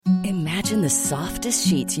Imagine the softest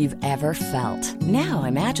sheets you've ever felt. Now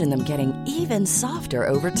imagine them getting even softer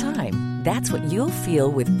over time. That's what you'll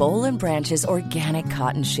feel with Boll & Branch's organic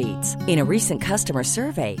cotton sheets. In a recent customer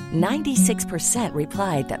survey, 96%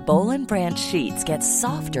 replied that Boll & Branch sheets get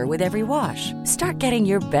softer with every wash. Start getting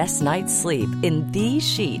your best night's sleep in these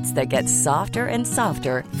sheets that get softer and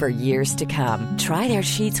softer for years to come. Try their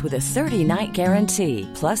sheets with a 30-night guarantee.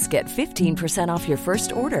 Plus, get 15% off your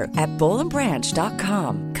first order at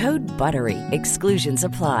bollandbranch.com. Code BUTTERY. Exclusions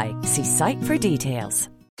apply. See site for details.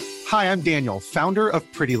 Hi, I'm Daniel, founder of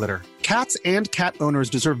Pretty Litter. Cats and cat owners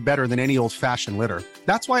deserve better than any old-fashioned litter.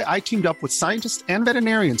 That's why I teamed up with scientists and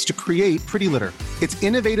veterinarians to create Pretty Litter. Its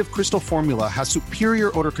innovative crystal formula has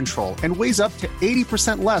superior odor control and weighs up to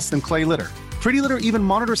 80% less than clay litter. Pretty Litter even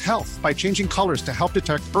monitors health by changing colors to help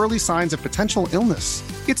detect early signs of potential illness.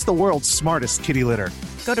 It's the world's smartest kitty litter.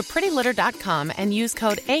 Go to prettylitter.com and use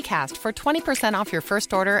code ACAST for 20% off your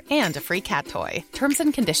first order and a free cat toy. Terms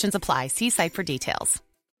and conditions apply. See site for details.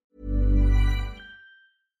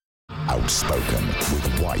 Outspoken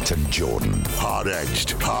with White and Jordan.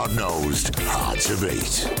 Hard-edged, hard-nosed, hard to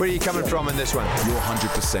beat. Where are you coming from in this one? Your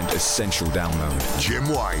 100% essential download. Jim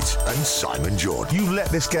White and Simon Jordan. You let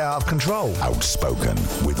this get out of control. Outspoken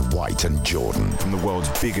with White and Jordan. From the world's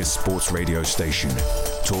biggest sports radio station,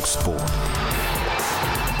 Talk Sport.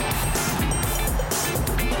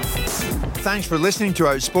 Thanks for listening to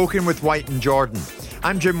Outspoken with White and Jordan.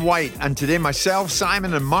 I'm Jim White, and today myself,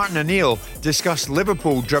 Simon and Martin O'Neill discuss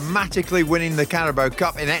Liverpool dramatically winning the Carabao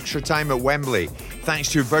Cup in extra time at Wembley, thanks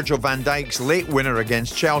to Virgil van Dijk's late winner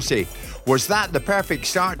against Chelsea. Was that the perfect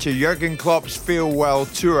start to Jurgen Klopp's farewell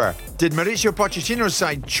tour? Did Mauricio Pochettino's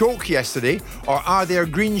side choke yesterday, or are there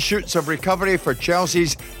green shoots of recovery for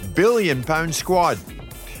Chelsea's billion-pound squad?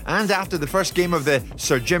 And after the first game of the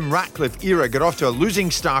Sir Jim Ratcliffe era got off to a losing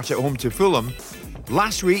start at home to Fulham,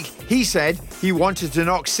 last week he said he wanted to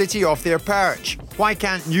knock City off their perch. Why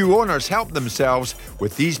can't new owners help themselves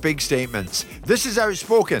with these big statements? This is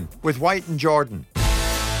Outspoken with White and Jordan.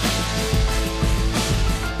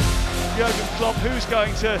 Jurgen Klopp, who's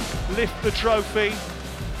going to lift the trophy?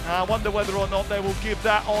 I wonder whether or not they will give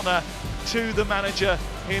that honour to the manager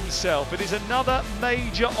himself. It is another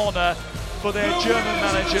major honour for their German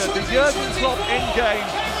manager. The Jurgen Klopp endgame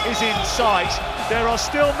is in sight. There are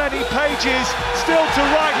still many pages still to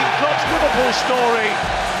write in Klopp's Liverpool story,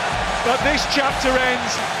 but this chapter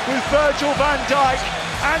ends with Virgil van Dijk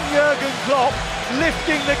and Jurgen Klopp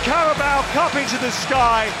lifting the Carabao Cup into the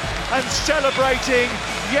sky and celebrating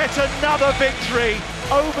yet another victory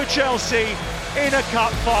over Chelsea in a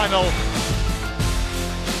cup final.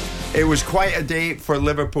 It was quite a day for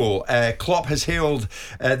Liverpool. Klopp has hailed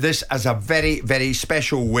this as a very, very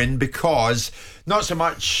special win because not so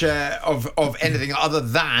much of anything other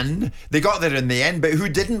than they got there in the end, but who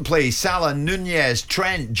didn't play? Salah, Nunez,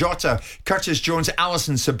 Trent, Jota, Curtis Jones,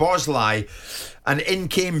 Alisson, Szoboszlai. And in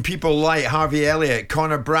came people like Harvey Elliott,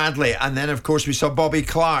 Connor Bradley, and then of course we saw Bobby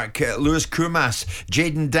Clark, Lewis Kumas,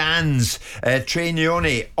 Jayden Dans, Trey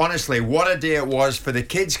Noni. Honestly, what a day it was for the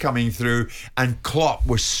kids coming through, and Klopp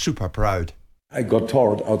was super proud. I got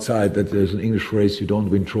told outside that there's an English phrase, you don't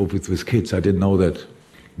win trophies with kids. I didn't know that.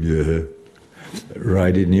 Yeah,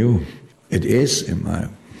 right, it knew. It is in my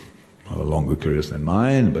longer careers than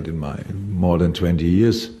mine, but in my more than 20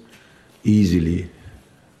 years, easily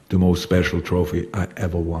the most special trophy I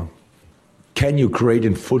ever won. Can you create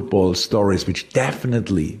in football stories which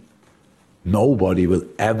definitely nobody will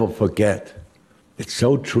ever forget? It's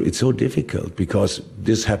so true, it's so difficult because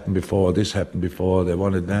this happened before, they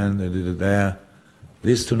won it then, they did it there.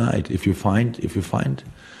 This tonight, if you find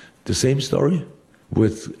the same story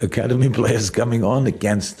with academy players coming on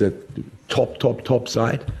against the top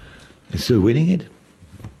side and still winning it,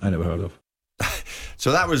 I never heard of.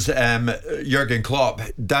 So that was Jurgen Klopp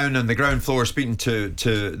down on the ground floor speaking to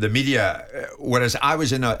the media, whereas I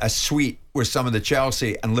was in a suite with some of the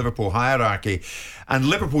Chelsea and Liverpool hierarchy, and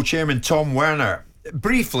Liverpool chairman Tom Werner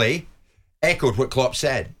briefly echoed what Klopp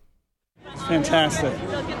said. It's fantastic.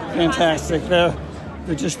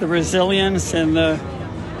 They're just the resilience and the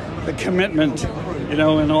commitment,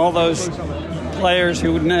 and all those players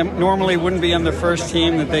who normally wouldn't be on the first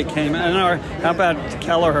team that they came. And how about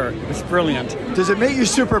Kelleher? It's brilliant. Does it make you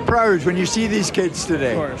super proud when you see these kids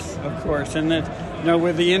today? Of course. And that,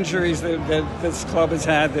 with the injuries that this club has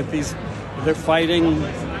had, they're fighting,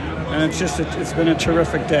 and it's been a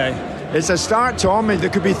terrific day. It's a start, Tom, and there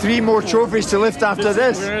could be 3 more trophies to lift after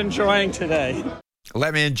this. We're enjoying today.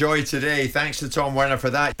 Let me enjoy today. Thanks to Tom Werner for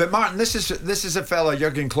that. But Martin, this is a fellow,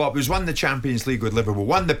 Jurgen Klopp, who's won the Champions League with Liverpool,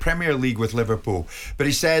 won the Premier League with Liverpool. But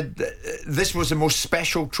he said this was the most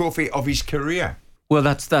special trophy of his career. Well,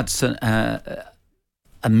 that's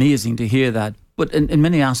amazing to hear that. But in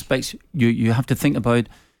many aspects, you have to think about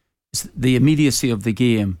the immediacy of the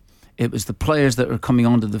game. It was the players that were coming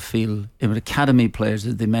onto the field. It was academy players,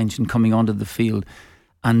 as they mentioned, coming onto the field.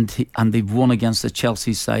 And they've won against the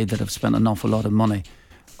Chelsea side that have spent an awful lot of money.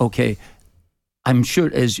 Okay, I'm sure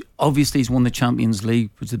it is. Obviously, he's won the Champions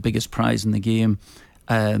League, which is the biggest prize in the game.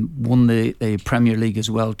 Won the Premier League as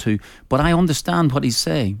well too. But I understand what he's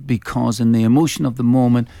saying, because in the emotion of the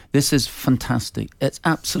moment, this is fantastic. It's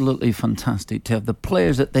absolutely fantastic to have the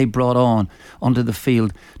players that they brought onto the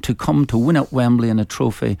field to come to win at Wembley in a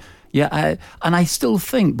trophy. Yeah, I still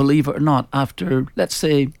think, believe it or not, after, let's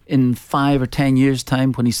say, in 5 or 10 years'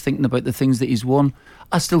 time, when he's thinking about the things that he's won,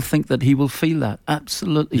 I still think that he will feel that.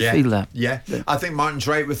 Absolutely feel that. Yeah, I think Martin's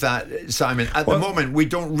right with that, Simon. At the moment, we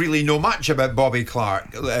don't really know much about Bobby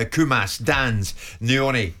Clark, Kumas, Dans,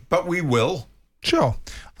 Neone, but we will. Sure.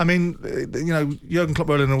 I mean, Jurgen Klopp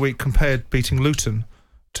earlier in the week compared beating Luton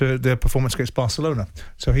to their performance against Barcelona.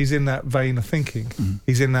 So he's in that vein of thinking.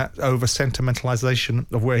 He's in that over-sentimentalisation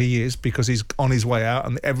of where he is, because he's on his way out,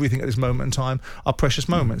 and everything at this moment in time are precious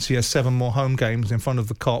moments. He has 7 more home games in front of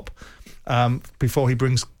the Kop before he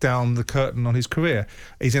brings down the curtain on his career.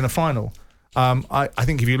 He's in a final. I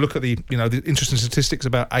think if you look at the interesting statistics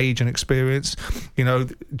about age and experience,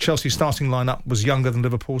 Chelsea's starting lineup was younger than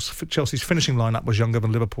Liverpool's. Chelsea's finishing lineup was younger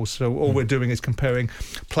than Liverpool's. So all we're doing is comparing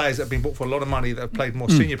players that have been bought for a lot of money that have played more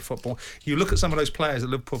senior football. You look at some of those players that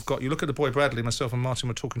Liverpool have got. You look at the boy Bradley. Myself and Martin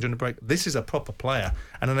were talking during the break. This is a proper player,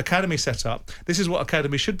 and an academy set up. This is what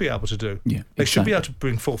academy should be able to do. Yeah, they should be able to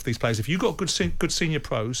bring forth these players. If you've got good senior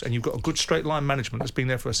pros and you've got a good straight line management that's been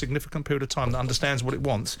there for a significant period of time that understands what it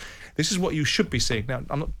wants, this is what you should be seeing. Now,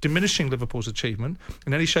 I'm not diminishing Liverpool's achievement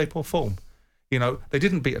in any shape or form. They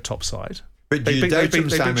didn't beat a top side. But do you doubt him,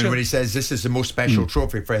 Simon, when he says this is the most special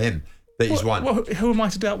trophy for him that he's won? Well, who am I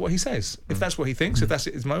to doubt what he says? If that's what he thinks, if that's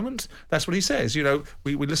his moment, that's what he says.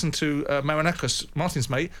 We listened to Marinakis, Martin's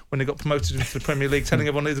mate, when they got promoted into the Premier League, telling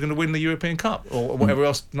everyone they're going to win the European Cup or whatever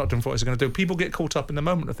else Nottingham Forest are going to do. People get caught up in the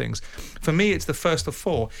moment of things. For me, it's the first of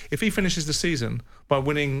 4. If he finishes the season by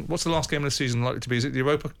winning, what's the last game of the season likely to be? Is it the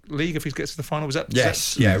Europa League if he gets to the final?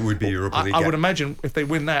 Yes, it would be Europa League. I would imagine if they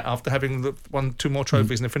win that after having won 2 more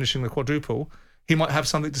trophies and they're finishing the quadruple, he might have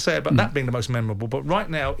something to say about that being the most memorable. But right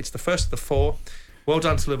now, it's the first of the 4. Well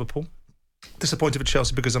done to Liverpool. Disappointed with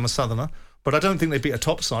Chelsea because I'm a Southerner, but I don't think they beat a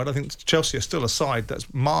top side. I think Chelsea are still a side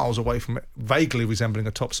that's miles away from it, vaguely resembling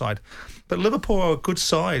a top side. But Liverpool are a good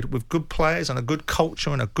side with good players and a good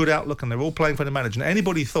culture and a good outlook, and they're all playing for the manager. And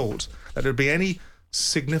anybody thought that there'd be any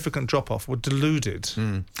significant drop-off were deluded.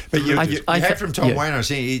 But you heard from Tom Werner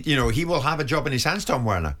saying, he will have a job in his hands, Tom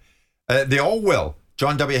Werner. They all will.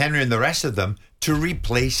 John W. Henry and the rest of them, to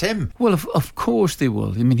replace him. Well, of course they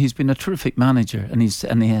will. I mean, he's been a terrific manager, and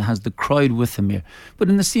he has the crowd with him here. But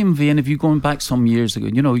in the same vein, if you're going back some years ago,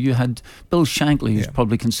 you had Bill Shankly, who's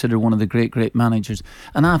probably considered one of the great managers.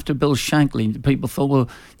 And after Bill Shankly, people thought,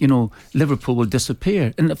 well, Liverpool will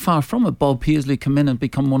disappear. And far from it, Bob Paisley come in and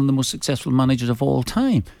become one of the most successful managers of all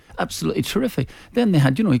time. Absolutely terrific. Then they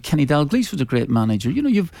had, Kenny Dalglish was a great manager.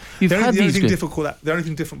 You've had these. The only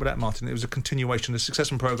thing different with that, Martin, it was a continuation. The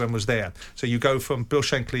succession program was there. So you go from Bill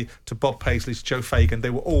Shankly to Bob Paisley to Joe Fagan.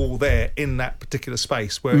 They were all there in that particular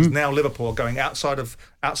space. Whereas now Liverpool are going outside of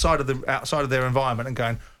their environment and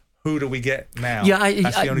going, who do we get now?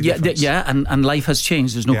 That's the only difference. And life has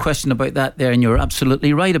changed. There's no question about that there, and you're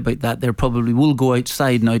absolutely right about that. They probably will go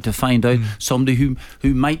outside now to find out somebody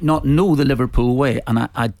who might not know the Liverpool way, and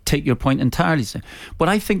I take your point entirely. But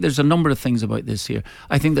I think there's a number of things about this here.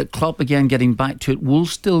 I think that Klopp, again, getting back to it, will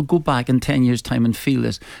still go back in 10 years' time and feel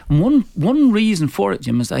this. And one reason for it,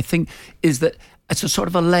 Jim, is that it's a sort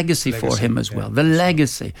of a legacy for him as well. The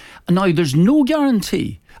legacy. Now, there's no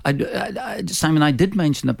guarantee. Simon, I did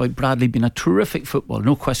mention about Bradley being a terrific footballer,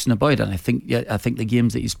 no question about it. And I think the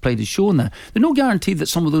games that he's played has shown that. There's no guarantee that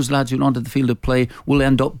some of those lads who are onto the field of play will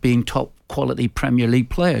end up being top quality Premier League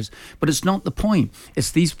players. But it's not the point.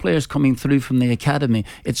 It's these players coming through from the academy.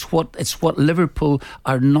 It's what Liverpool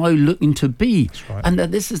are now looking to be. That's right. And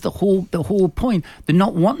this is the whole point. They're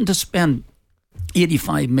not wanting to spend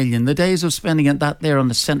 85 million. The days of spending it that there on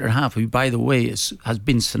the centre half, who by the way has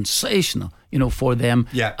been sensational, for them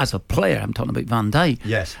as a player. I'm talking about Van Dijk.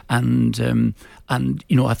 Yes. And And,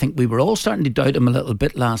 I think we were all starting to doubt him a little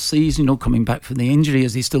bit last season, coming back from the injury.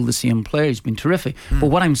 Is he still the same player? He's been terrific.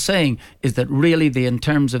 But what I'm saying is that really in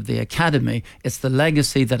terms of the academy, it's the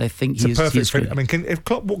legacy that I think it's a perfect fit. I mean, if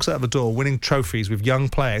Klopp walks out of the door winning trophies with young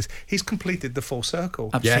players, he's completed the full circle.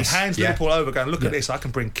 Absolutely. He hands Liverpool over going, look at this, I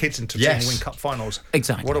can bring kids into team and win cup finals.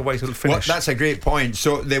 Exactly. What a way to finish. Well, that's a great point.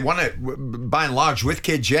 So they won it by and large with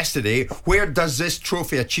kids yesterday. Where does this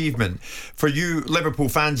trophy achievement for you Liverpool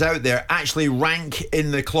fans out there actually rank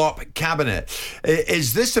in the Klopp cabinet?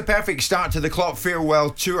 Is this the perfect start to the Klopp farewell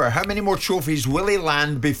tour? How many more trophies will he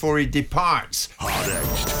land before he departs?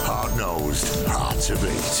 Hard-edged, hard-nosed, hard to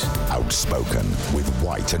beat. Outspoken with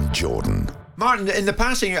White and Jordan. Martin, in the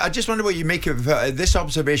passing, I just wonder what you make of this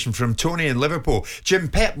observation from Tony in Liverpool. Jim,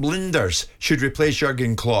 Pep Linders should replace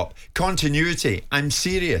Jurgen Klopp. Continuity, I'm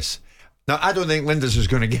serious. Now, I don't think Linders is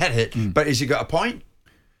going to get it, but has he got a point?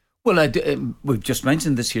 Well, we've just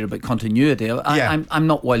mentioned this here about continuity. I'm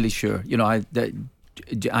not wildly sure.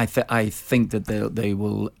 I think that they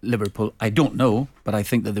will, Liverpool, I don't know, but I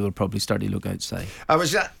think that they will probably start to look outside. I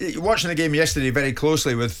was watching the game yesterday very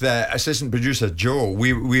closely with assistant producer Joe.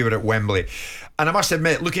 We were at Wembley, and I must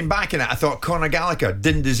admit, looking back on it, I thought Conor Gallagher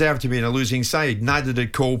didn't deserve to be in a losing side, neither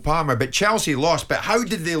did Cole Palmer, but Chelsea lost. But how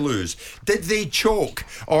did they lose? Did they choke,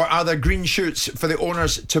 or are there green shoots for the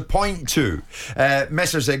owners to point to?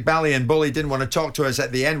 Messrs Igbali and Bully didn't want to talk to us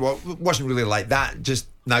at the end. Well, it wasn't really like that, just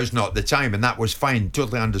now's not the time, and that was fine,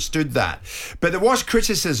 totally understood that. But there was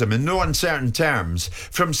criticism in no uncertain terms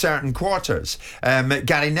from certain quarters.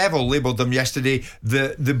 Gary Neville labelled them yesterday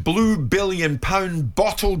the blue £1 billion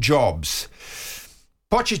Bottlejobs.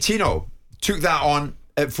 Pochettino took that on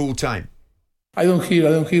at full time. I don't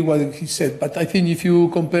hear what he said, but I think if you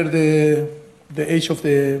compare the age of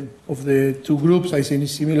the two groups, I think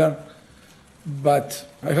it's similar. But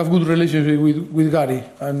I have good relationship with Gary,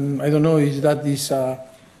 and I don't know if that is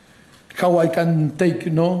how I can take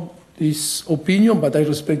this opinion, but I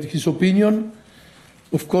respect his opinion.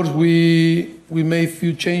 Of course, we made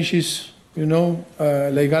few changes,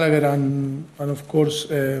 like Gallagher and of course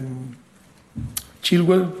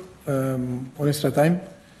Chilwell on extra time.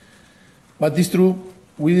 But it's true,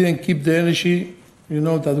 we didn't keep the energy,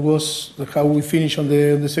 that was how we finished on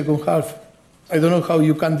the second half. I don't know how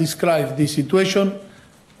you can describe this situation,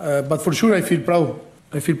 but for sure I feel proud.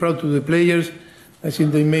 I feel proud to the players. I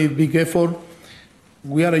think they made big effort.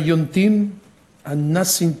 We are a young team and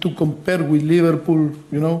nothing to compare with Liverpool,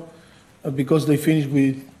 because they finished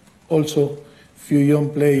with also few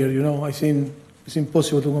young players, I think it's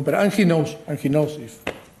impossible to compare. And he knows if,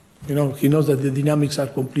 he knows that the dynamics are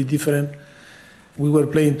completely different. We were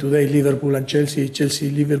playing today Liverpool and Chelsea,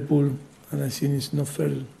 Liverpool, and I think it's not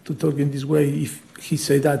fair to talk in this way if he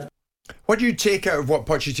said that. What do you take out of what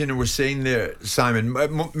Pochettino was saying there, Simon?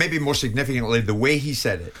 Maybe more significantly, the way he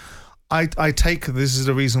said it. I take this is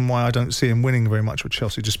the reason why I don't see him winning very much with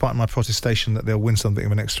Chelsea, despite my protestation that they'll win something in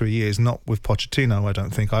the next 3 years. Not with Pochettino, I don't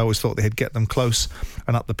think. I always thought they'd get them close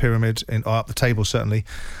and up the pyramid, or up the table, certainly.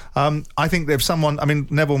 I think there's someone... I mean,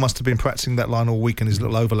 Neville must have been practicing that line all week in his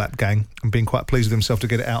little overlap gang and being quite pleased with himself to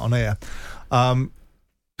get it out on air.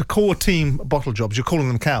 The core team Bottlejobs, you're calling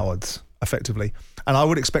them cowards, effectively. And I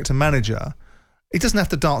would expect a manager... He doesn't have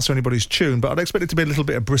to dance to anybody's tune, but I'd expect it to be a little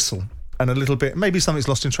bit of bristle and a little bit... Maybe something's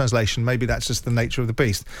lost in translation. Maybe that's just the nature of the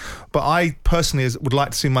beast. But I personally would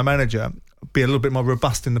like to see my manager be a little bit more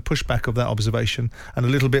robust in the pushback of that observation and a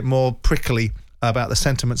little bit more prickly about the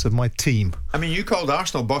sentiments of my team. I mean, you called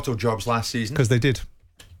Arsenal Bottlejobs last season. Because they did.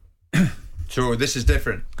 So this is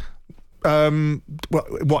different.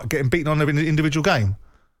 What, getting beaten on an individual game?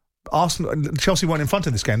 Chelsea weren't in front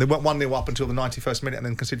of this game. They went 1-0 up until the 91st minute and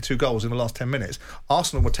then conceded 2 goals in the last 10 minutes.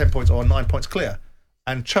 Arsenal were 10 points or 9 points clear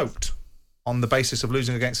and choked on the basis of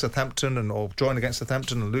losing against Southampton or drawing against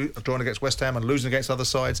Southampton and drawing against West Ham and losing against other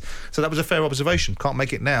sides. So that was a fair observation. Can't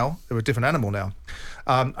make it now. They're a different animal now.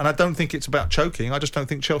 And I don't think it's about choking. I just don't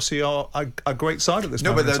think Chelsea are a great side at this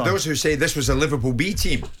moment. No, but those who say this was a Liverpool B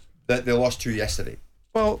team that they lost to yesterday.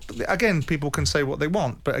 Well, again, people can say what they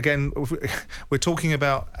want, but again, we're talking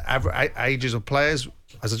about ages of players.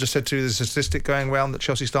 As I just said to you, there's a statistic going around that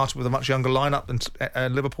Chelsea started with a much younger lineup,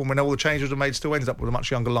 and Liverpool, when all the changes were made, still ends up with a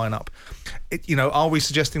much younger lineup. Are we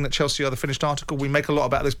suggesting that Chelsea are the finished article? We make a lot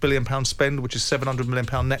about this £1 billion spend, which is £700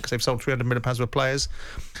 million net, because they've sold £300 million worth of players.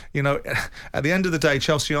 At the end of the day,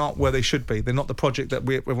 Chelsea aren't where they should be. They're not the project that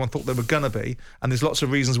everyone thought they were going to be, and there's lots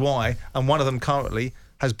of reasons why, and one of them currently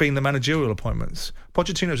has been the managerial appointments.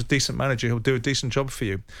 Pochettino's a decent manager. He'll do a decent job for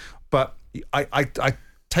you. But I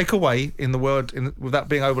take away, without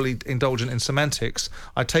being overly indulgent in semantics,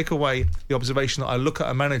 I take away the observation that I look at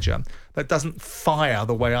a manager that doesn't fire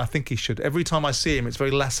the way I think he should. Every time I see him, it's very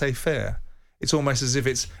laissez-faire. It's almost as if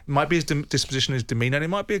it might be his disposition, his demeanour, and it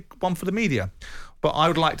might be one for the media. But I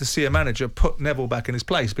would like to see a manager put Neville back in his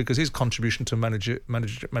place, because his contribution to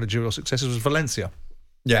managerial successes was Valencia.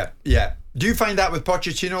 Yeah. Do you find that with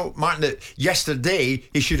Pochettino, Martin, that yesterday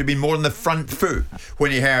he should have been more on the front foot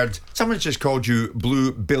when he heard someone's just called you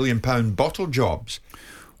blue billion-pound Bottlejobs?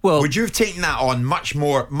 Well, would you have taken that on much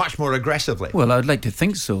more aggressively? Well, I'd like to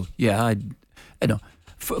think so. Yeah,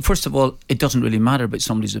 First of all, it doesn't really matter about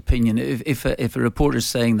somebody's opinion. If a reporter is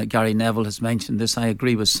saying that Gary Neville has mentioned this, I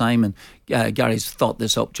agree with Simon. Gary's thought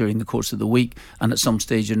this up during the course of the week, and at some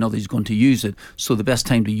stage or another he's going to use it. So the best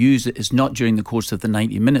time to use it is not during the course of the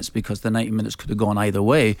 90 minutes, because the 90 minutes could have gone either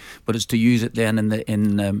way, but it's to use it then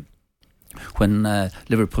when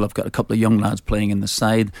Liverpool have got a couple of young lads playing in the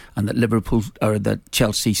side, and that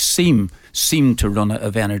Chelsea seem to run out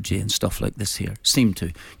of energy and stuff like this here. Seem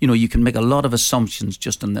to. You can make a lot of assumptions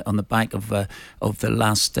just on the back of the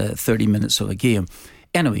last 30 minutes of a game.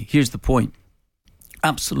 Anyway, here's the point.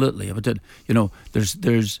 Absolutely, if I did,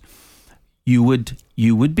 there's you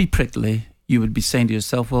would be prickly. You would be saying to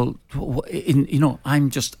yourself, well, I've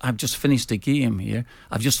just finished a game here.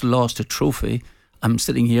 I've just lost a trophy. I'm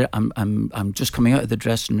sitting here, I'm just coming out of the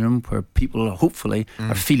dressing room where people are hopefully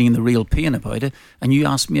are feeling the real pain about it, and you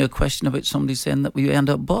ask me a question about somebody saying that we end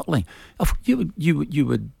up bottling. You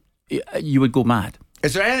would go mad.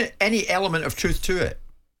 Is there any element of truth to it?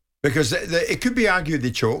 Because it could be argued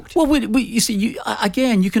they choked. Well, you see, you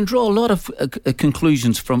can draw a lot of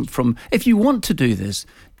conclusions from if you want to do this.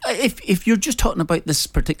 If you're just talking about this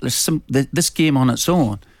particular this game on its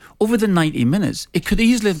own, over the 90 minutes, it could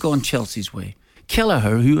easily have gone Chelsea's way.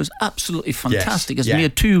 Kelleher, who was absolutely fantastic, has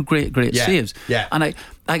made two great saves. Yeah. And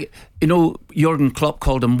Jurgen Klopp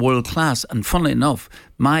called him world class. And funnily enough,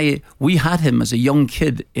 we had him as a young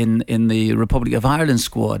kid in the Republic of Ireland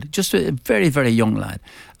squad, just a very, very young lad.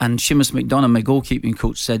 And Seamus McDonough, my goalkeeping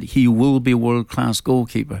coach, said he will be a world class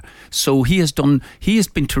goalkeeper. So he has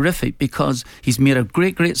been terrific, because he's made a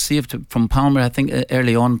great save from Palmer, I think,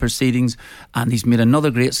 early on proceedings, and he's made another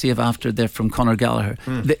great save after there from Conor Gallagher.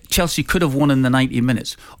 Chelsea could have won in the 90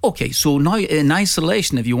 minutes. Okay, so now in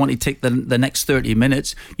isolation, if you want to take the next 30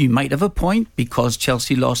 minutes, you might have a point, because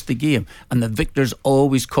Chelsea lost the game, and the victors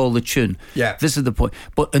always call the tune. Yeah. This is the point.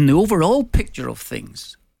 But in the overall picture of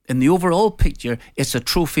things, it's a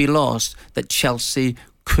trophy loss that Chelsea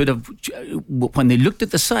could have. When they looked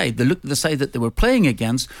at the side that they were playing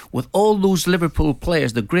against, with all those Liverpool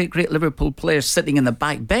players, the great Liverpool players sitting in the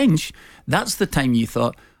back bench. That's the time you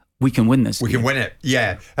thought, we can win this. We can win it,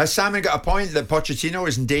 yeah. Has Simon got a point that Pochettino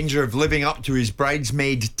is in danger of living up to his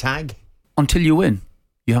bridesmaid tag? Until you win,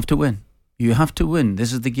 you have to win. You have to win.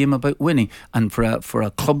 This is the game about winning. And for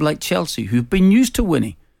a club like Chelsea, who've been used to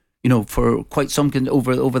winning, for quite some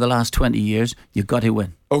over the last 20 years, you've got to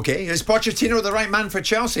win. Okay, is Pochettino the right man for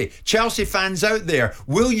Chelsea? Chelsea fans out there,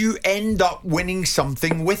 will you end up winning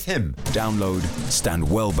something with him? Download, stand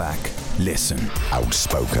well back, listen.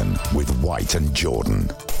 Outspoken with White and Jordan.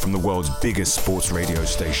 From the world's biggest sports radio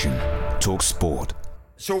station, Talk Sport.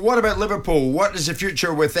 So what about Liverpool? What is the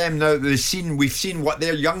future with them now that we've seen what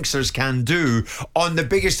their youngsters can do on the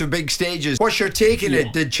biggest of big stages? What's your take on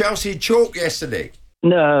it? Did Chelsea choke yesterday?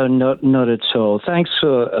 No, not at all. Thanks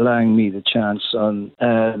for allowing me the chance on,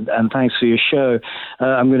 and thanks for your show.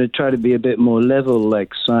 I'm going to try to be a bit more level like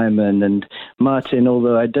Simon and Martin,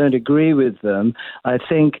 although I don't agree with them. I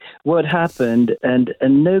think what happened, and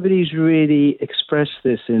nobody's really expressed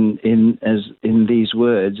this in these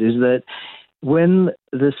words, is that when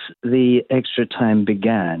the extra time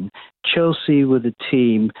began, Chelsea were the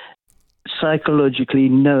team psychologically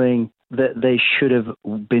knowing that they should have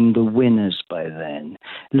been the winners by then.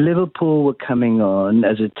 Liverpool were coming on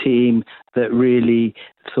as a team that really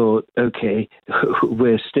thought, okay,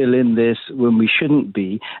 we're still in this when we shouldn't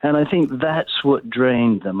be. And I think that's what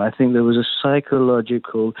drained them. I think there was a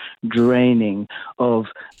psychological draining of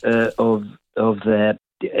their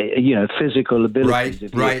physical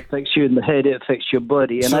abilities. Right. It affects you in the head, it affects your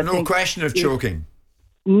body. And so no question of choking.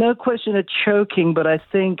 No question of choking, but I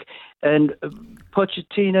think, and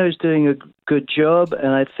Pochettino is doing a good job, and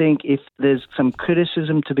I think if there's some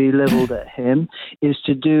criticism to be leveled at him, is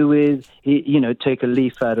to do with, take a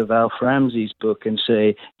leaf out of Alf Ramsey's book and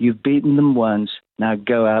say, you've beaten them once, now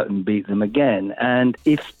go out and beat them again. And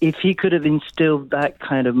if he could have instilled that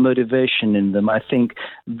kind of motivation in them, I think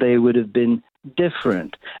they would have been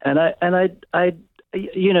different. And I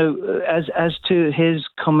as to his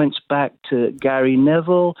comments back to Gary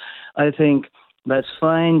Neville, I think That's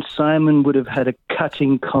fine. Simon would have had a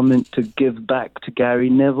cutting comment to give back to Gary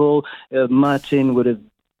Neville. Martin would have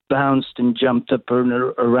bounced and jumped up and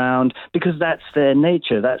around because that's their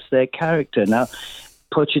nature, that's their character. Now,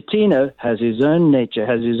 Pochettino has his own nature,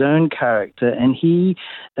 has his own character, and he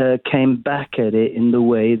came back at it in the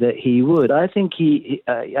way that he would. I think he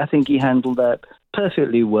handled that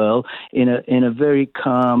perfectly well in a very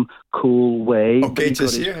calm, cool way. Okay,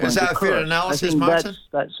 Tasir, is that a fair analysis, Martin?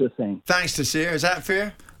 That's the thing. Thanks, Tasir. Is that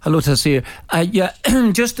fair? Hello, Tasir. Yeah,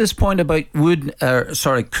 just this point about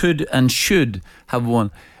could and should have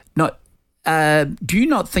won. Now, do you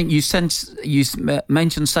not think you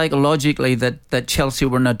mentioned psychologically that Chelsea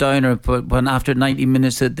were in a downer, but when after 90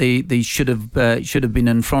 minutes that they should have been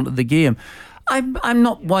in front of the game? I'm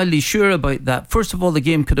not wildly sure about that. First of all, the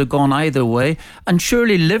game could have gone either way, and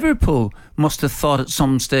surely Liverpool must have thought at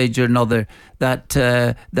some stage or another that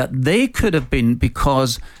they could have been,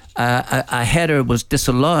 because a header was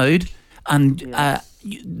disallowed, and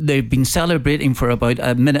they've been celebrating for about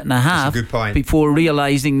a minute and a half before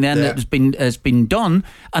realising then that it's been done,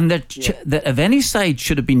 and that if any side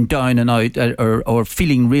should have been down and out or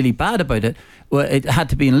feeling really bad about it, well, it had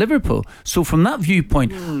to be in Liverpool. So from that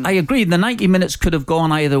viewpoint, I agree, the 90 minutes could have gone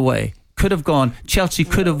either way. Could have gone. Chelsea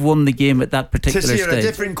could have won the game at that particular stage. A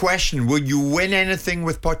different question. Will you win anything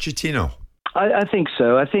with Pochettino? I think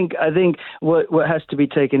so. I think what has to be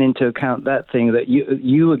taken into account, that thing that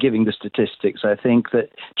you were giving the statistics. I think that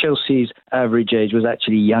Chelsea's average age was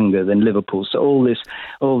actually younger than Liverpool. So all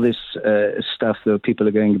this stuff that people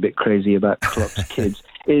are going a bit crazy about Klopp's kids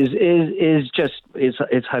is just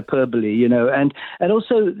hyperbole, you know. And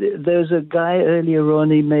also there's a guy earlier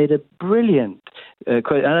on, he made a brilliant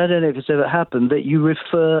quote, and I don't know if it's ever happened, that you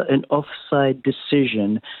refer an offside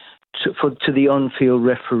decision to the on-field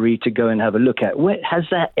referee to go and have a look at. Has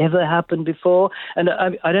that ever happened before? And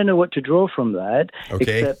I don't know what to draw from that,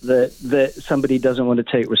 except that somebody doesn't want to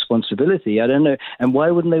take responsibility. I don't know. And why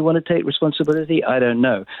wouldn't they want to take responsibility? I don't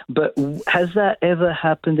know. But has that ever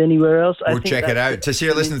happened anywhere else? We'll check it out.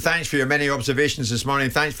 Tasir, listen, thanks for your many observations this morning.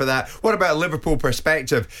 Thanks for that. What about a Liverpool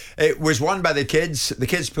perspective? It was won by the kids. The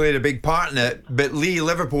kids played a big part in it. But Lee,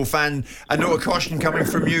 Liverpool fan, a note of caution coming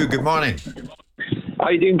from you. Good morning. How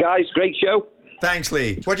you doing, guys? Great show. Thanks,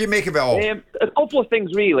 Lee. What do you make of it all? A couple of things,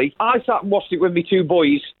 really. I sat and watched it with my two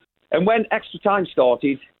boys, and when extra time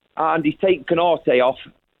started and he's taken Canate off,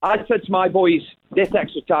 I said to my boys, this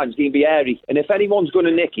extra time is going to be airy, and if anyone's going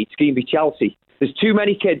to nick it, it's going to be Chelsea. There's too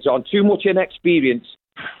many kids on, too much inexperience.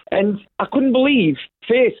 And I couldn't believe,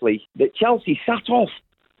 fiercely, that Chelsea sat off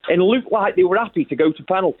and looked like they were happy to go to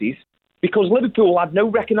penalties, because Liverpool had no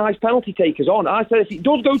recognised penalty takers on. I said, if it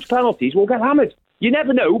does go to penalties, we'll get hammered. You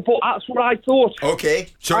never know, but that's what I thought. Okay,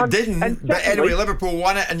 so it didn't, but anyway, Liverpool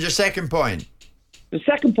won it. And your second point? The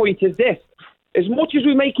second point is this. As much as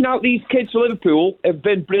we're making out these kids for Liverpool have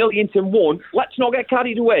been brilliant and won, let's not get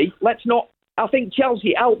carried away. I think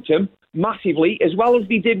Chelsea helped them massively, as well as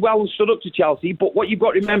they did well and stood up to Chelsea. But what you've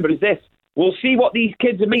got to remember is this. We'll see what these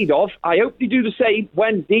kids are made of. I hope they do the same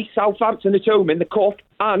Wednesday, Southampton at home in the Cup.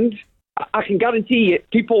 And I can guarantee you,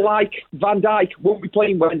 people like Van Dijk won't be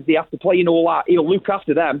playing Wednesday after playing all that. He'll look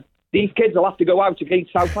after them. These kids will have to go out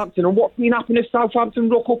against Southampton. And what's been happening if Southampton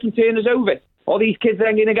rock up and turn us over? Are these kids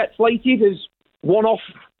then going to get slated as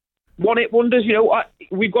one-hit wonders? You know,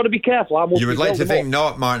 we've got to be careful. You would like to think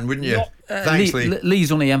not, Martin, wouldn't you? Thanks, Lee.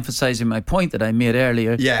 Lee's only emphasising my point that I made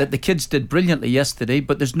earlier, that the kids did brilliantly yesterday,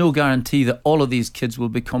 but there's no guarantee that all of these kids will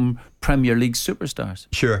become Premier League superstars.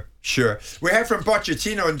 Sure. We heard from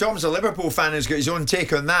Pochettino, and Dom's a Liverpool fan who's got his own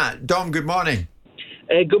take on that. Dom, good morning.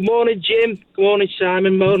 Good morning, Jim. Good morning,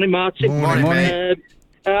 Simon. Morning, Martin. Morning, mate.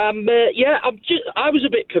 I was a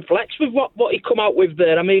bit perplexed with what he come out with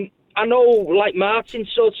there. I mean, I know, like Martin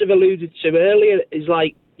sort of alluded to earlier, is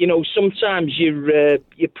like, you know, sometimes you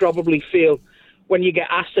probably feel when you get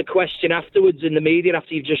asked a question afterwards in the media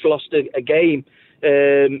after you've just lost a game,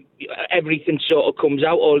 everything sort of comes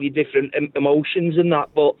out, all your different emotions and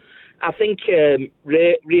that. But I think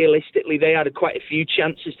realistically they had quite a few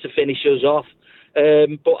chances to finish us off.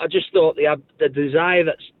 But I just thought they had the desire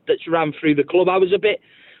that's ran through the club. I was a bit,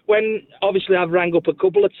 when obviously I've rang up a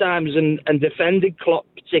couple of times and defended Klopp,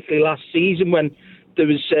 particularly last season when there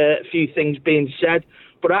was a few things being said.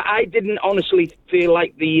 But I didn't honestly feel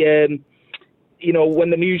like when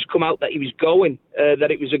the news come out that he was going,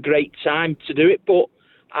 that it was a great time to do it. But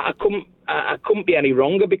I couldn't be any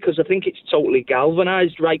wronger, because I think it's totally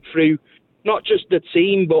galvanised right through, not just the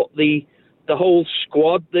team, but the whole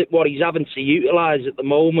squad. That what he's having to utilise at the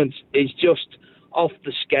moment is just off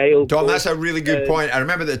the scale. Tom, that's a really good point. I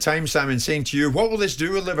remember at the time, Simon, saying to you, what will this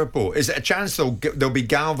do with Liverpool? Is it a chance they'll be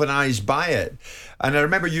galvanised by it? And I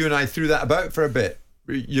remember you and I threw that about for a bit.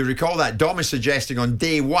 You recall that? Dom is suggesting on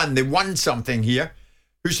day one, they won something here.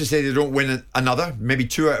 Who's to say they don't win another? Maybe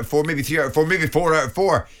 2 out of 4, maybe 3 out of 4, maybe 4 out of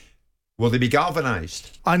 4. Will they be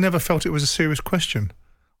galvanised? I never felt it was a serious question.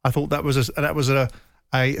 I thought that was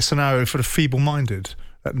a scenario for the feeble-minded,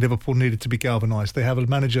 that Liverpool needed to be galvanised. They have a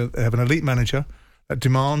manager, they have an elite manager that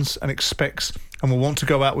demands and expects and will want to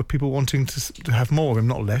go out with people wanting to have more of him,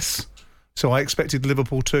 not less. So I expected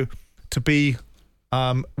Liverpool to be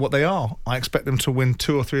what they are. I expect them to win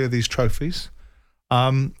 2 or 3 of these trophies.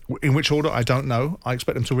 In which order, I don't know. I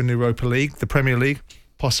expect them to win the Europa League, the Premier League,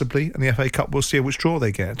 possibly, and the FA Cup. We'll see which draw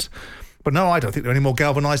they get. But no, I don't think they're any more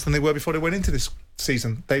galvanised than they were before they went into this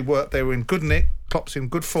season. They were in good nick. Klopp's in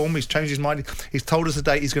good form. He's changed his mind. He's told us the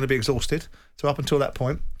day he's going to be exhausted. So up until that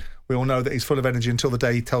point, we all know that he's full of energy until the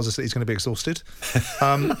day he tells us that he's going to be exhausted.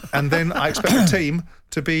 And then I expect the team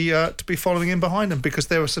to be following in behind them, because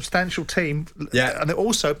they're a substantial team. Yeah. And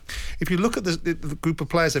also, if you look at the group of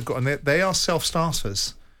players they've got in there, they are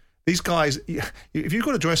self-starters. These guys, if you've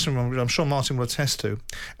got a dressing room, which I'm sure Martin will attest to,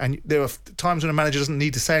 and there are times when a manager doesn't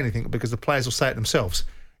need to say anything because the players will say it themselves,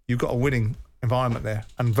 you've got a winning environment there.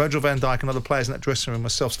 And Virgil van Dijk and other players in that dressing room are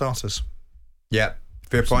self-starters. Yeah,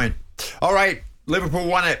 fair point. All right, Liverpool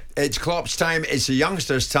won it. It's Klopp's time. It's the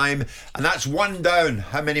youngsters' time. And that's 1 down.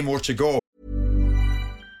 How many more to go?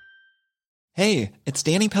 Hey, it's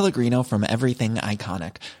Danny Pellegrino from Everything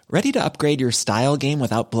Iconic. Ready to upgrade your style game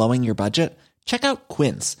without blowing your budget? Check out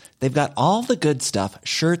Quince. They've got all the good stuff,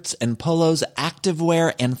 shirts and polos,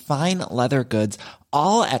 activewear, and fine leather goods,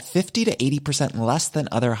 all at 50 to 80% less than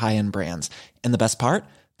other high-end brands. And the best part?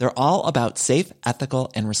 They're all about safe,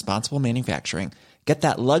 ethical, and responsible manufacturing. Get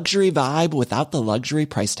that luxury vibe without the luxury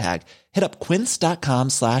price tag. Hit up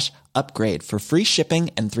quince.com/upgrade for free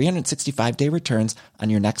shipping and 365-day returns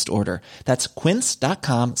on your next order. That's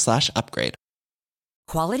quince.com/upgrade.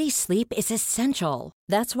 Quality sleep is essential.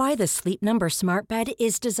 That's why the Sleep Number Smart Bed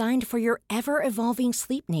is designed for your ever-evolving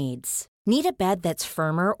sleep needs. Need a bed that's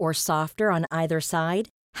firmer or softer on either side?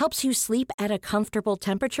 Helps you sleep at a comfortable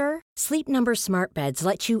temperature? Sleep Number Smart Beds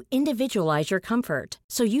let you individualize your comfort,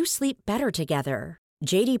 so you sleep better together.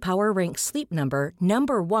 J.D. Power ranks Sleep Number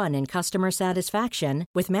number 1 in customer satisfaction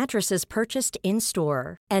with mattresses purchased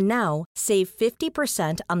in-store. And now, save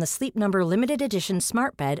 50% on the Sleep Number Limited Edition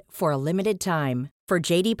Smart Bed for a limited time. For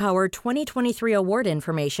J.D. Power 2023 award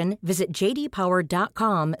information, visit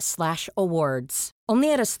jdpower.com/awards.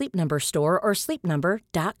 Only at a Sleep Number store or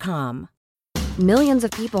sleepnumber.com. Millions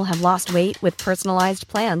of people have lost weight with personalized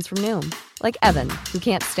plans from Noom. Like Evan, who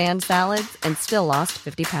can't stand salads and still lost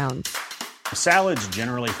 50 pounds. Salads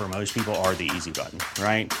generally for most people are the easy button,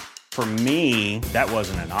 right? For me, that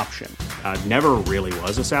wasn't an option. I never really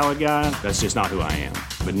was a salad guy. That's just not who I am.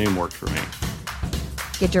 But Noom worked for me.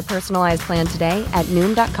 Get your personalized plan today at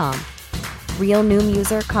Noom.com. Real Noom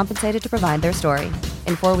user compensated to provide their story.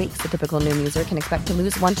 In 4 weeks, the typical Noom user can expect to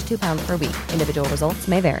lose 1 to 2 pounds per week. Individual results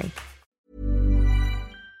may vary.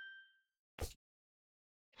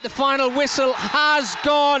 The final whistle has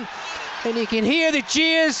gone, and you can hear the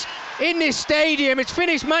cheers in this stadium. It's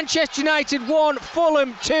finished Manchester United 1,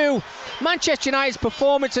 Fulham 2. Manchester United's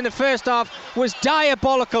performance in the first half was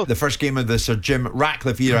diabolical. The first game of the Sir Jim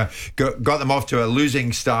Ratcliffe era got them off to a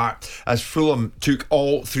losing start as Fulham took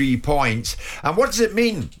all 3 points. And what does it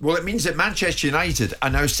mean? Well, it means that Manchester United are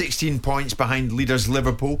now 16 points behind leaders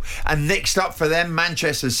Liverpool, and next up for them,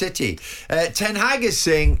 Manchester City. Ten Hag is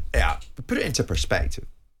saying, put it into perspective.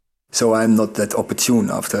 So I'm not that opportune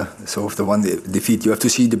after one defeat. You have to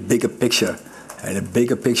see the bigger picture, and the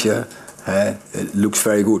bigger picture it looks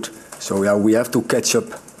very good. So yeah, we have to catch up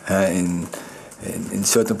in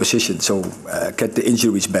certain positions. So get the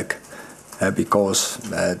injuries back, because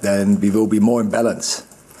then we will be more in balance,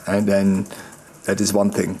 and then that is one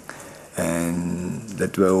thing, and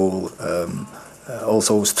that will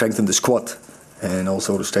also strengthen the squad, and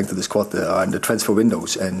also to strengthen the squad in the transfer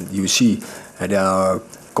windows. And you see there are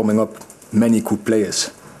coming up many good players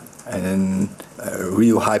and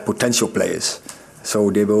real high potential players. So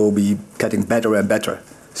they will be getting better and better.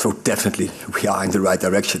 So definitely we are in the right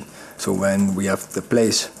direction. So when we have the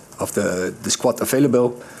place of the squad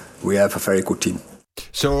available, we have a very good team.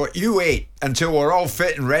 So you wait until we're all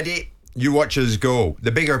fit and ready. You watch us go.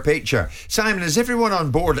 The bigger picture. Simon, is everyone on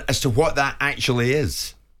board as to what that actually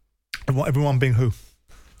is? And what, everyone being who?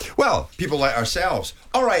 Well, people like ourselves.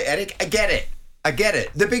 All right, Eric, I get it.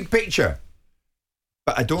 The big picture.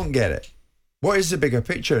 But I don't get it. What is the bigger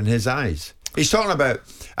picture in his eyes? He's talking about,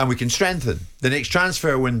 and we can strengthen the next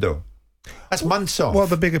transfer window. That's months off. Well,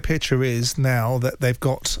 the bigger picture is now that they've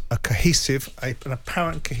got an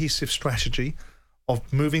apparent cohesive strategy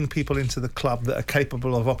of moving people into the club that are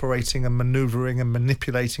capable of operating and manoeuvring and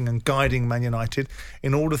manipulating and guiding Man United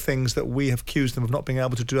in all the things that we have accused them of not being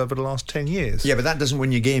able to do over the last 10 years. Yeah, but that doesn't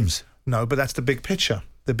win you games. No, but that's the big picture.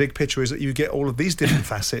 The big picture is that you get all of these different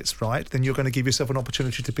facets, right? Then you're going to give yourself an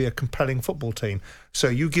opportunity to be a compelling football team. So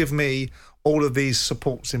you give me all of these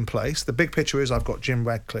supports in place. The big picture is I've got Jim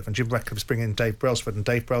Radcliffe, and Jim Radcliffe's bringing in Dave Brailsford, and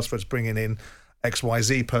Dave Brailsford's bringing in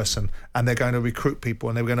XYZ person, and they're going to recruit people,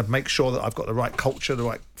 and they're going to make sure that I've got the right culture, the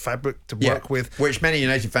right fabric to work with. Which many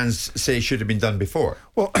United fans say should have been done before.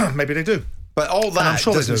 Well, maybe they do. But all that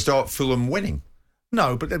doesn't stop Fulham winning.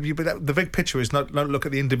 No, but the big picture is not look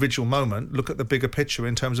at the individual moment, look at the bigger picture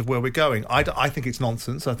in terms of where we're going. I think it's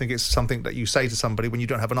nonsense. I think it's something that you say to somebody when you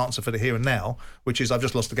don't have an answer for the here and now, which is, I've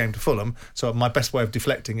just lost the game to Fulham. So my best way of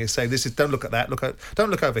deflecting is say, don't look at that, don't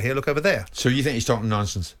look over here, look over there. So you think he's talking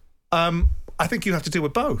nonsense? I think you have to deal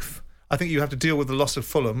with both. I think you have to deal with the loss of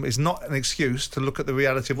Fulham is not an excuse to look at the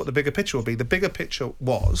reality of what the bigger picture will be. The bigger picture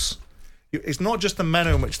was, it's not just the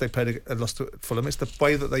manner in which they played a loss to Fulham, it's the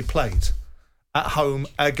way that they played. At home,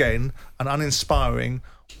 again, an uninspiring,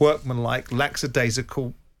 workmanlike,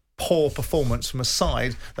 lackadaisical, poor performance from a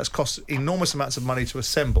side that's cost enormous amounts of money to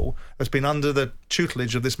assemble, has been under the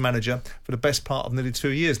tutelage of this manager for the best part of nearly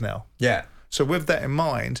 2 years now. Yeah. So with that in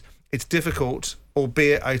mind, it's difficult,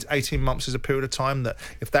 albeit 18 months is a period of time that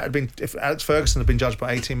if Alex Ferguson had been judged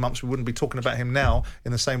by 18 months, we wouldn't be talking about him now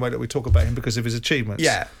in the same way that we talk about him because of his achievements.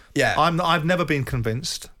 Yeah. I've never been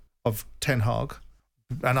convinced of Ten Hag.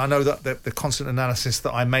 And I know that the constant analysis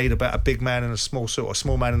that I made about a big man in a small suit or a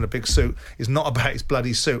small man in a big suit is not about his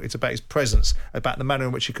bloody suit. It's about his presence, about the manner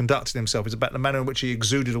in which he conducted himself. It's about the manner in which he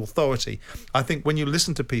exuded authority. I think when you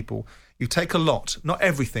listen to people, you take a lot, not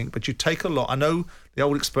everything, but you take a lot. I know the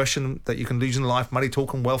old expression that you can lose in life, money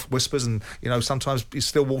talk and wealth whispers, and sometimes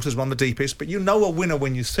still waters run the deepest, but you know a winner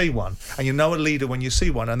when you see one, and you know a leader when you see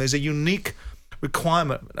one. And there's a unique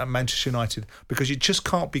requirement at Manchester United because you just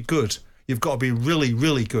can't be good. You've got to be really,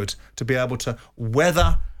 really good to be able to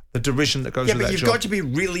weather the derision that goes with that job. Yeah, but you've got to be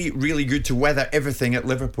really, really good to weather everything at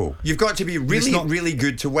Liverpool. You've got to be really, really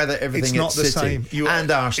good to weather everything at City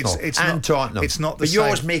and Arsenal and Tottenham. It's not the same. But you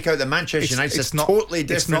always make out that Manchester United is totally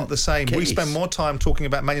different. It's not the same. Case. We spend more time talking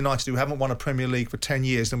about Man United who haven't won a Premier League for 10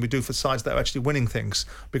 years than we do for sides that are actually winning things.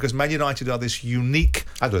 Because Man United are this unique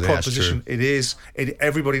proposition. It is.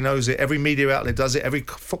 Everybody knows it. Every media outlet does it. Every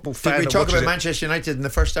football fan. Did we talk about Manchester United in the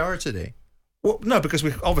first hour today? Well, no, because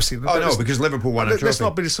we obviously... because Liverpool won a trophy. Let's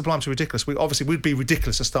not be sublime to ridiculous. We'd be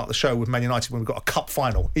ridiculous to start the show with Man United when we've got a cup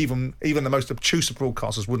final. Even the most obtuse of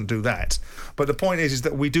broadcasters wouldn't do that. But the point is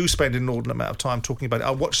that we do spend an inordinate amount of time talking about it.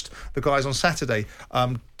 I watched the guys on Saturday,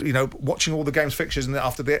 watching all the games fixtures, and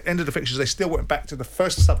after the end of the fixtures, they still went back to the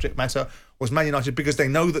first subject matter was Man United because they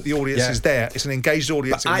know that the audience is there. It's an engaged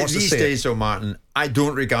audience. But these days, though, Martin, I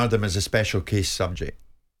don't regard them as a special case subject.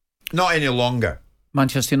 Not any longer.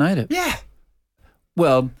 Manchester United? Yeah.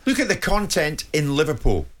 Well, look at the content in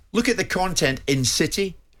Liverpool. Look at the content in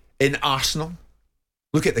City, in Arsenal.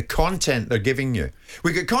 Look at the content they're giving you.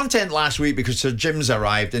 We got content last week because Sir Jim's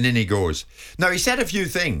arrived and in he goes. Now, he said a few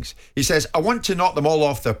things. He says, I want to knock them all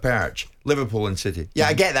off their perch, Liverpool and City. Yeah,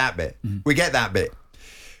 I get that bit. We get that bit.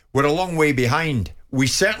 We're a long way behind. We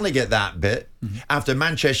certainly get that bit after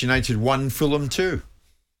Manchester United won Fulham 2.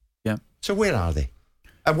 Yeah. So where are they?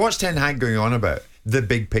 And what's Ten Hag going on about? The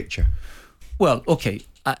big picture. Well, okay,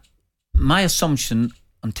 my assumption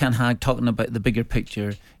on Ten Hag talking about the bigger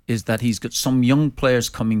picture is that he's got some young players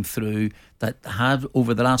coming through that have,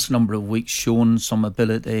 over the last number of weeks, shown some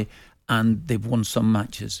ability and they've won some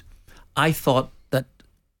matches. I thought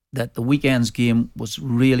that the weekend's game was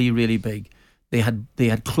really, really big. They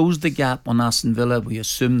had closed the gap on Aston Villa. We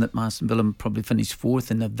assume that Aston Villa probably finished fourth,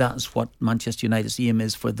 and if that's what Manchester United's aim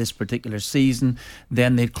is for this particular season,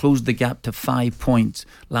 then they closed the gap to 5 points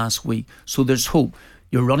last week. So there's hope.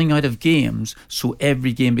 You're running out of games, so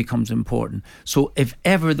every game becomes important. So if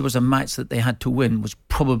ever there was a match that they had to win, was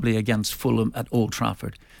probably against Fulham at Old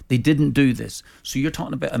Trafford. They didn't do this. So you're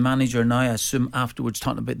talking about a manager now, I assume afterwards,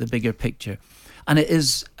 talking about the bigger picture. And it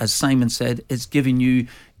is, as Simon said, it's giving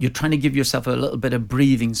you're trying to give yourself a little bit of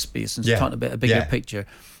breathing space and talking about a bigger picture.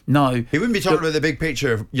 Now, he wouldn't be talking about the big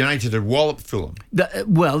picture of United had walloped Fulham.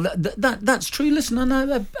 That's true. Listen,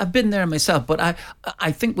 and I've been there myself, but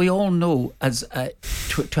I think we all know as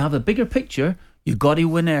to have a bigger picture, you've got to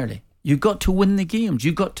win early. You've got to win the games.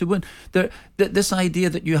 You've got to win. This idea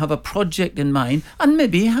that you have a project in mind, and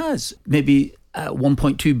maybe he has. Maybe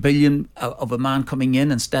 1.2 billion of a man coming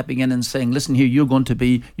in and stepping in and saying, listen here, you're going to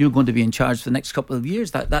be in charge for the next couple of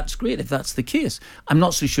years. That's great if that's the case. I'm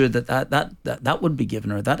not so sure that would be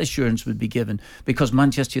given, or that assurance would be given, because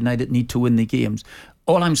Manchester United need to win the games.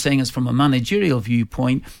 All I'm saying is, from a managerial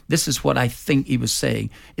viewpoint, this is what I think he was saying,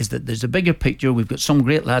 is that there's a bigger picture. We've got some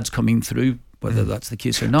great lads coming through, whether that's the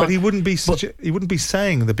case or not. But he wouldn't be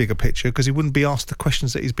saying the bigger picture, because he wouldn't be asked the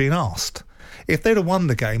questions that he's being asked. If they'd have won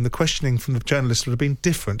the game, the questioning from the journalists would have been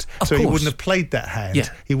different. So he wouldn't have played that hand. Yeah.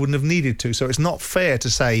 He wouldn't have needed to. So it's not fair to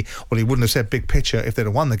say, well, he wouldn't have said big picture if they'd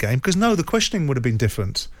have won the game, because no, the questioning would have been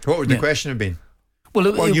different. What would the question have been?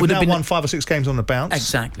 Well, you've now won 5 or 6 games on the bounce.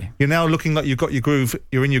 Exactly. You're now looking like you've got your groove.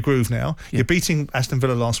 You're in your groove now. Yeah. You're beating Aston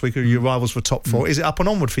Villa last week, or your rivals for top 4. Is it up and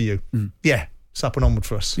onward for you? Yeah, it's up and onward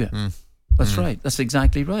for us. Yeah. That's right. That's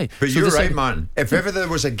exactly right. But so you're right, Martin. If ever there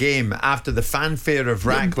was a game after the fanfare of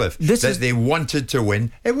Ratcliffe they wanted to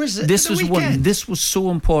win, it was this was so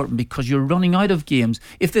important, because you're running out of games.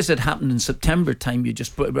 If this had happened in September time, you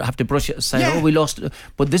just have to brush it aside. Yeah. Oh, we lost it.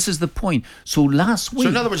 But this is the point. So last week... So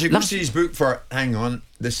in other words, you go to his book for, hang on,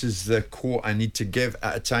 this is the quote I need to give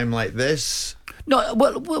at a time like this. No,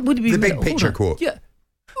 what would it be? The big picture quote. Yeah.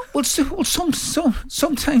 Well,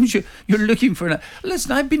 sometimes you're looking for an.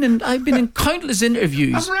 Listen, I've been in countless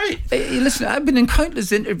interviews. That's right. Listen, I've been in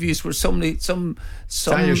countless interviews where somebody has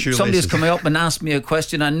come up and asked me a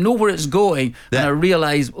question. I know where it's going, and I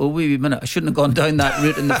realise, oh, wait a minute, I shouldn't have gone down that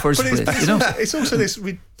route in the first place. It's also this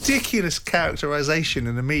ridiculous characterisation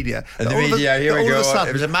in the media. In the media, here we go.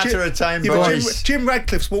 It was a matter of time, boys. Jim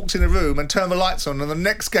Radcliffe's walked in a room and turned the lights on, and the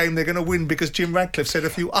next game they're going to win because Jim Radcliffe said a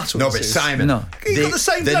few utterances. No, but Simon, he's got the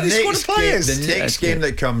same bloody squad of players. The next game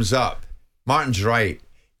that comes up, Martin's right.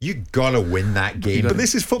 You gotta win that game. But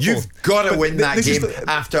this is football. You've gotta win that game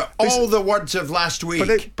after all the words of last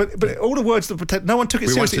week. But all the words that protect. No one took it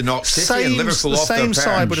seriously. We want to knock City and Liverpool off their same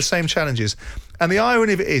side with the same challenges. And the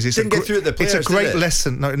irony of it is, it's a great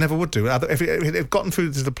lesson. No, it never would do. If it had gotten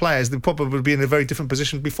through to the players, they probably would be in a very different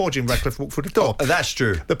position before Jim Radcliffe walked through the door. Oh, that's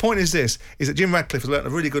true. The point is this: is that Jim Radcliffe has learnt a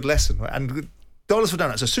really good lesson, right? And dollars for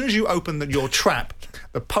donuts. As soon as you open your trap,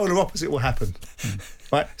 the polar opposite will happen.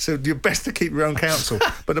 Right, so you're best to keep your own counsel.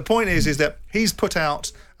 But the point is that he's put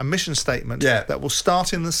out a mission statement that will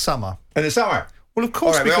start in the summer. In the summer? Well, of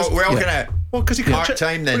course. All right, we're all going to mark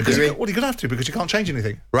time then, do we? Well, you're going to have to, because you can't change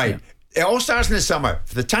anything. Right. Yeah. It all starts in the summer.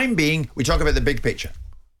 For the time being, we talk about the big picture.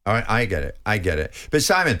 All right, I get it. But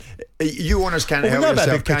Simon, you owners can't help yourself, about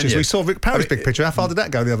big can pictures. you? We saw Rick Parry's big picture. How far did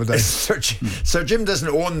that go the other day? So Jim doesn't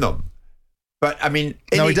own them. But, I mean...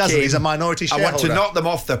 No, he doesn't. He's a minority shareholder. I want to knock them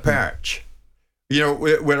off the perch. You know,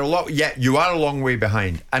 we're a lot. Yeah, you are a long way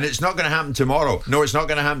behind, and it's not going to happen tomorrow. No, it's not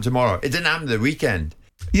going to happen tomorrow. It didn't happen the weekend.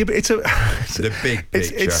 Yeah, but it's the big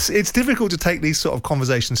picture. It's difficult to take these sort of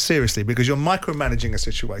conversations seriously, because you're micromanaging a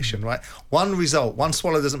situation, right? One result, one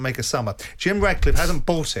swallow doesn't make a summer. Jim Radcliffe hasn't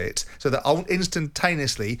bought it, so that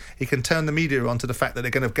instantaneously he can turn the media on to the fact that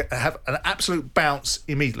they're going to have an absolute bounce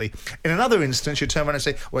immediately. In another instance, you turn around and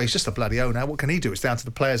say, well, he's just a bloody owner. What can he do? It's down to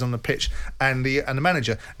the players on the pitch and the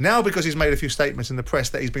manager. Now, because he's made a few statements in the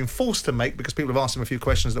press that he's been forced to make because people have asked him a few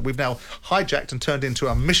questions that we've now hijacked and turned into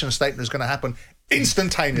a mission statement that's going to happen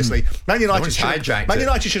instantaneously. Man United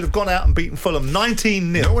should have gone out and beaten Fulham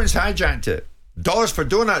 19-0. No one's hijacked it. Dollars for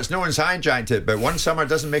donuts, no one's hijacked it, but one summer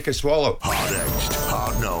doesn't make a swallow. Hard-edged,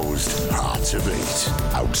 hard-nosed, hard to beat.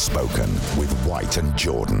 Outspoken with White and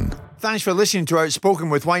Jordan. Thanks for listening to Outspoken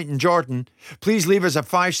with White and Jordan. Please leave us a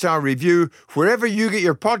 5-star review wherever you get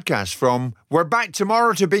your podcasts from. We're back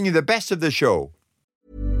tomorrow to bring you the best of the show.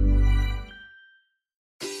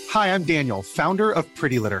 Hi, I'm Daniel, founder of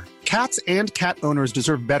Pretty Litter. Cats and cat owners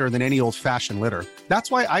deserve better than any old-fashioned litter. That's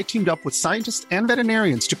why I teamed up with scientists and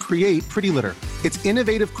veterinarians to create Pretty Litter. Its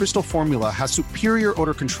innovative crystal formula has superior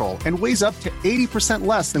odor control and weighs up to 80%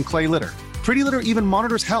 less than clay litter. Pretty Litter even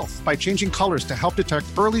monitors health by changing colors to help detect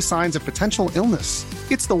early signs of potential illness.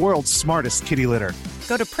 It's the world's smartest kitty litter.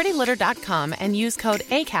 Go to prettylitter.com and use code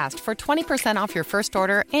ACAST for 20% off your first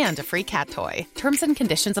order and a free cat toy. Terms and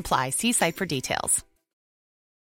conditions apply. See site for details.